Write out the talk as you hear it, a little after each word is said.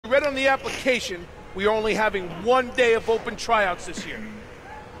read on the application, we are only having 1 day of open tryouts this year.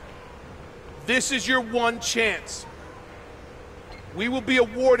 This is your one chance. We will be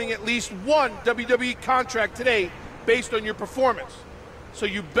awarding at least one WWE contract today based on your performance. So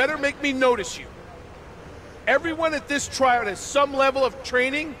you better make me notice you. Everyone at this tryout has some level of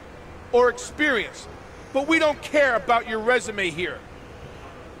training or experience, but we don't care about your resume here.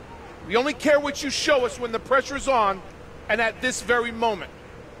 We only care what you show us when the pressure is on and at this very moment.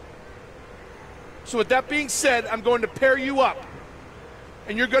 So with that being said, I'm going to pair you up,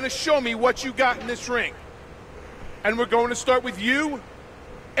 and you're going to show me what you got in this ring. And we're going to start with you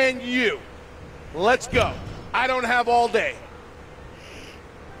and you. Let's go. I don't have all day.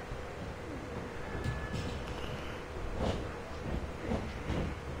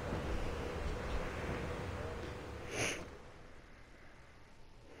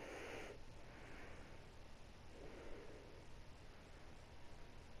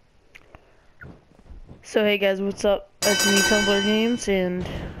 So hey guys, what's up? It's me, Tumblr Games, and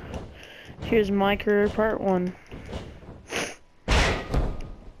here's my career part 1.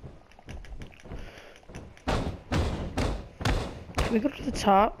 Can we go to the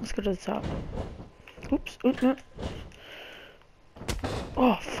top? Let's go to the top. Oops. Oops. No.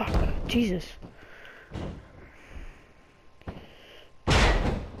 Oh fuck! Jesus.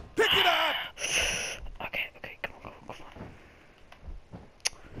 Pick it up. Okay. Come on.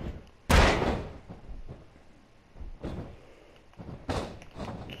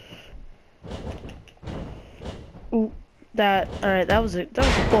 Ooh, alright, that was a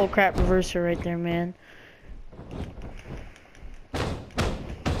bull crap reverser right there, man.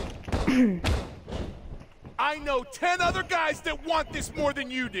 I know 10 other guys that want this more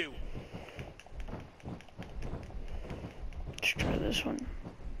than you do. Let's try this one.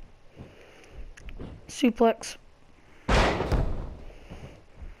 Suplex.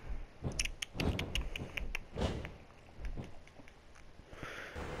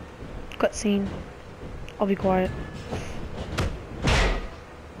 Cutscene. I'll be quiet.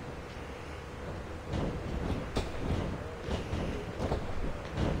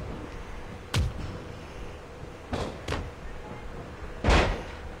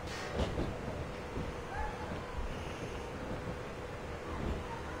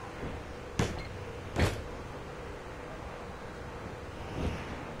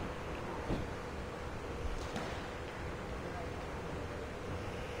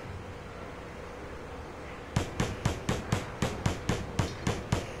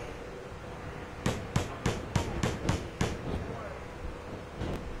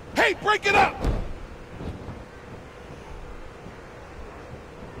 Hey, break it up!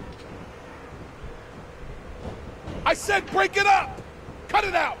 I said break it up! Cut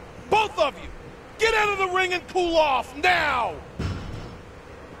it out! Both of you! Get out of the ring and cool off, now!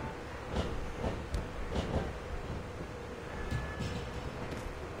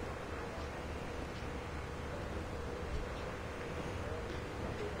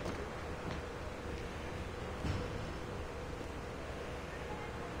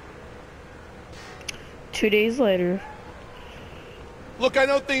 Two days later. Look, I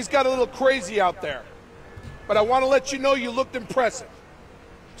know things got a little crazy out there, but I want to let you know you looked impressive.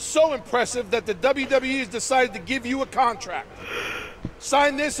 So impressive that the WWE has decided to give you a contract.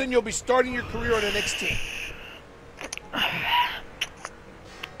 Sign this and you'll be starting your career on NXT.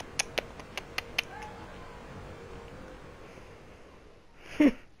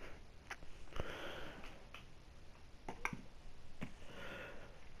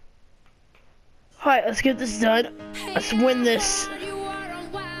 Alright, let's get this done. Let's win this.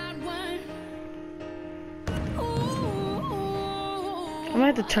 I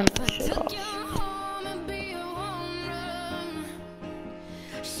might have to turn this shit off.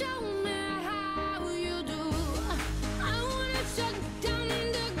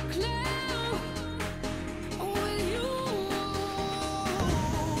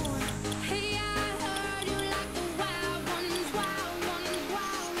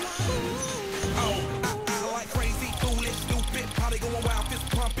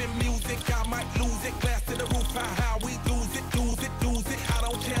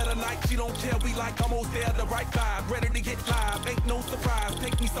 She don't care, we like almost there, the right vibe, ready to get live, ain't no surprise,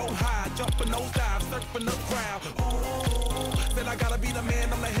 take me so high, jumping those dives, surfing the crowd, ooh, said I gotta be the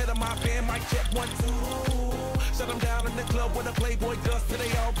man, I'm the head of my band, mic check 1, 2, shut them down in the club when the Playboy does, till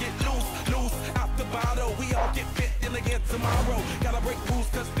they all get loose, out the bottle, we all get fit in again tomorrow, gotta break rules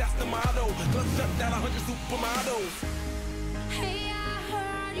cause that's the motto, club shut down 100 supermodels. Hey, I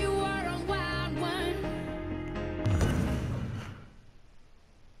heard you were a wild one.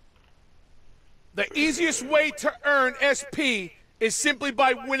 The easiest way to earn SP is simply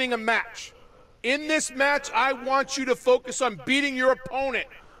by winning a match. In this match, I want you to focus on beating your opponent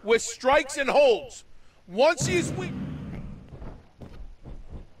with strikes and holds. Once he's weak.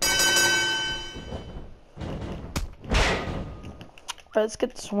 Let's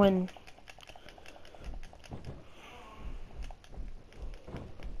get this win.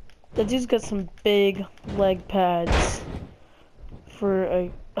 That dude's got some big leg pads for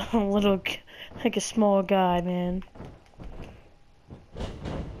a little, like a small guy, man.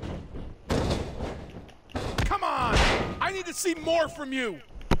 Come on! I need to see more from you!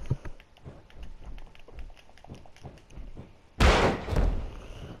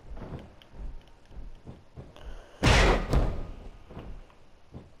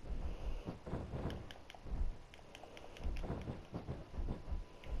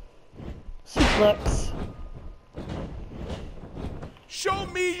 Suplex. Show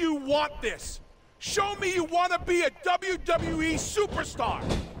me you want this. Show me you want to be a WWE superstar.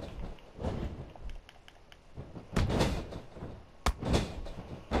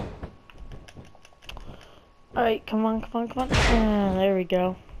 Alright, come on, come on, come on. Ah, there we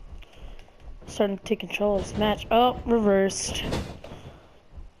go. Starting to take control of this match. Oh, reversed.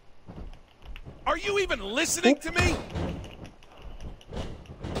 Are you even listening to me?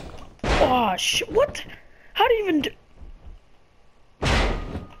 Oh, what? How do you even do?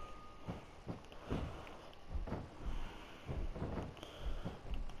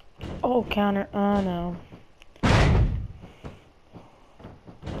 Oh, counter. Oh, no.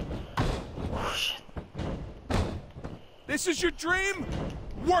 Oh, shit. This is your dream?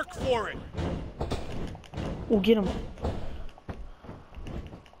 Work for it. We'll get him.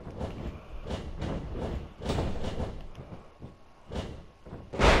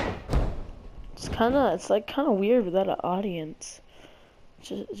 It's like kind of weird without an audience.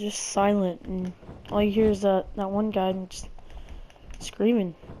 Just silent, and all you hear is that one guy just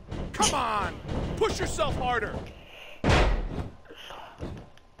screaming. Come on, push yourself harder. I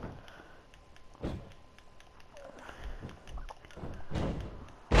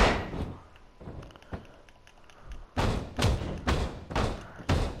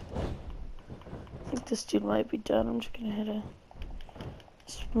think this dude might be done. I'm just gonna hit a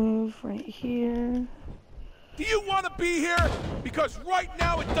smooth right here. Do you want to be here? Because right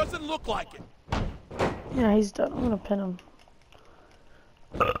now it doesn't look like it. Yeah, he's done. I'm gonna pin him.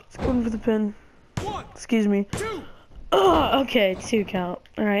 Let's go in for the pin. 1, Excuse me. 2. Oh, okay, 2 count.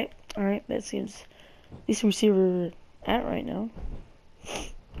 Alright, alright. That seems at least we see where we're at right now.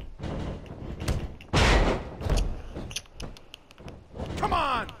 Come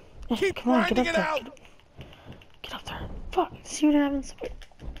on! Yeah, Keep come on, grinding it out! Get up there. Fuck, see what happens.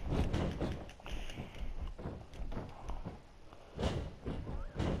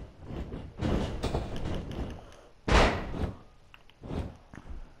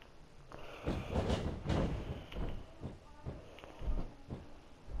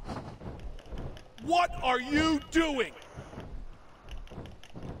 What are you doing?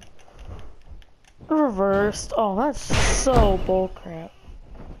 Reversed. Oh, that's so bullcrap.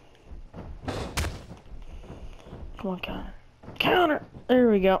 Come on, counter. Counter! There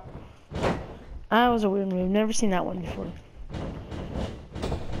we go. That was a weird move. Never seen that one before.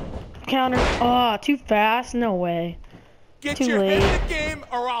 Counter. Oh, too fast? No way. Get Too your late. head in the game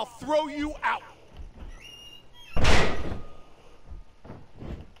or I'll throw you out.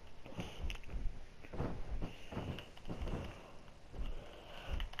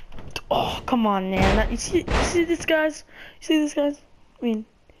 Oh, come on, man. You see this, guys? You see this, guys? I mean,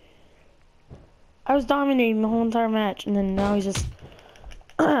 I was dominating the whole entire match, and then now he's just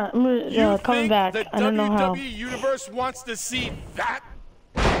coming back. The I don't know how. WWE Universe wants to see that?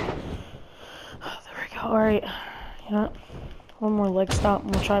 There we go. Alright. You know what? One more leg stop,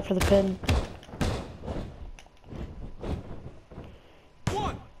 and we'll try for the pin.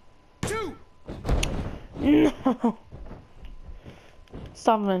 1, 2. No!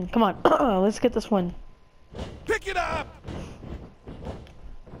 Stop him. Come on. Let's get this one. Pick it up!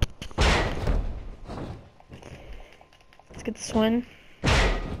 Let's get this win.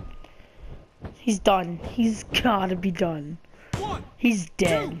 He's done. He's gotta be done. 1, He's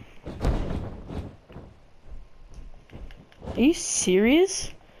dead. 2. Are you serious?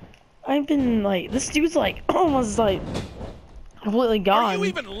 I've been like, this dude's like almost like completely gone. Are you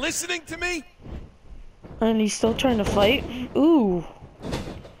even listening to me? And he's still trying to fight? Ooh.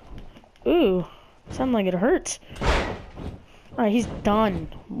 Ooh. Sound like it hurts. Alright, he's done.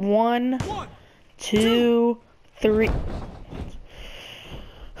 1, 2, 3. God,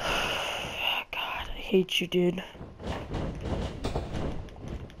 I hate you, dude.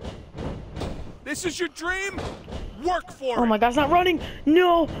 This is your dream? Work for Oh it. my gosh, not running!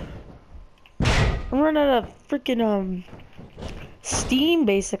 No! I'm running out of freaking, steam,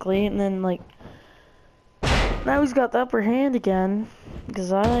 basically, and then, like, now he's got the upper hand again,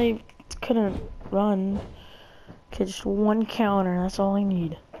 because I couldn't run. Okay, just one counter, that's all I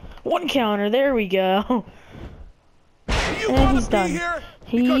need. One counter, there we go. Do you And want he's to be done. here?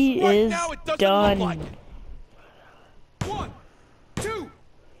 He Because right is now it doesn't done. look like it. 1, 2.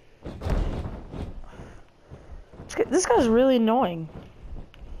 This guy's really annoying.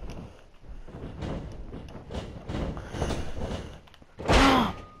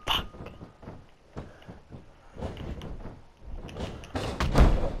 Oh, fuck.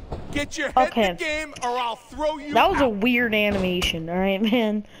 Get your head Okay. in the game or I'll throw you That was a out. weird animation, alright,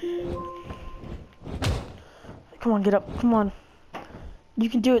 man? Come on, get up. Come on. You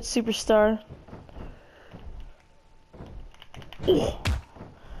can do it, superstar. Oh.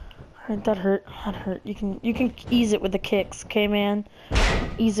 Alright, that hurt. That hurt. You can ease it with the kicks, okay, man?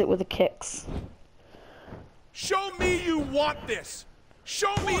 Ease it with the kicks. Show me you want this.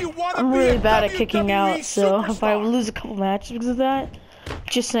 Show me you want to I'm be really a bad at WWE kicking out, so if I superstar. lose a couple matches because of that,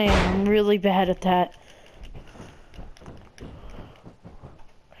 just saying, I'm really bad at that.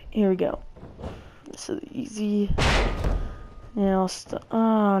 Here we go. This is easy. Now,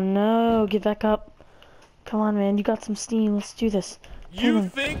 oh no, get back up. Come on, man, you got some steam. Let's do this. Come You on.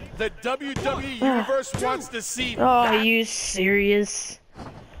 think the WWE Universe wants to see Oh, are that? you serious?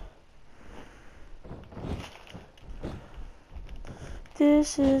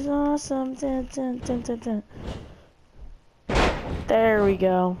 This is awesome. Dun, dun, dun, dun, dun. There we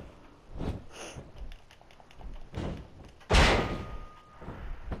go.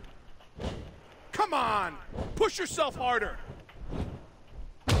 Come on, push yourself harder.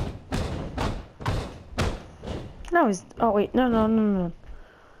 No, he's. Oh, wait. No, no, no, no.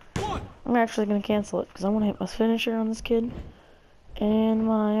 1, I'm actually gonna cancel it because I want to hit my finisher on this kid and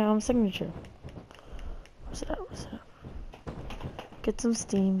my signature. What's that? What's that? Get some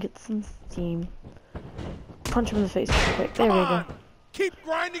steam. Get some steam. Punch him in the face real quick. There come we on. go. Keep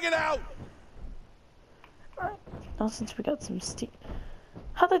grinding it out. Alright. Now since we got some steam,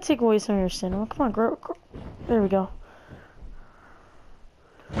 how'd that take away some of your sin? Well, come on, grow. There we go.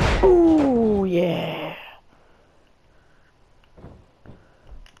 Ooh, yeah.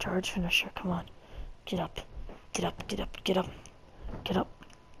 Charge finisher. Come on. Get up. Get up. Get up. Get up. Get up.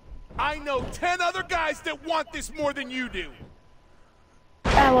 I know 10 other guys that want this more than you do.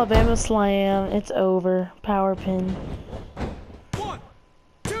 Alabama slam. It's over. Power pin. 1,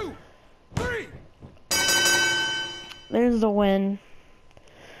 2, 3. There's the win.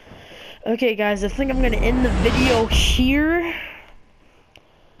 Okay, guys, I think I'm gonna end the video here.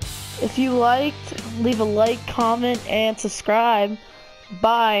 If you liked, leave a like, comment, and subscribe.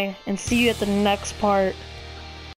 Bye, and see you at the next part.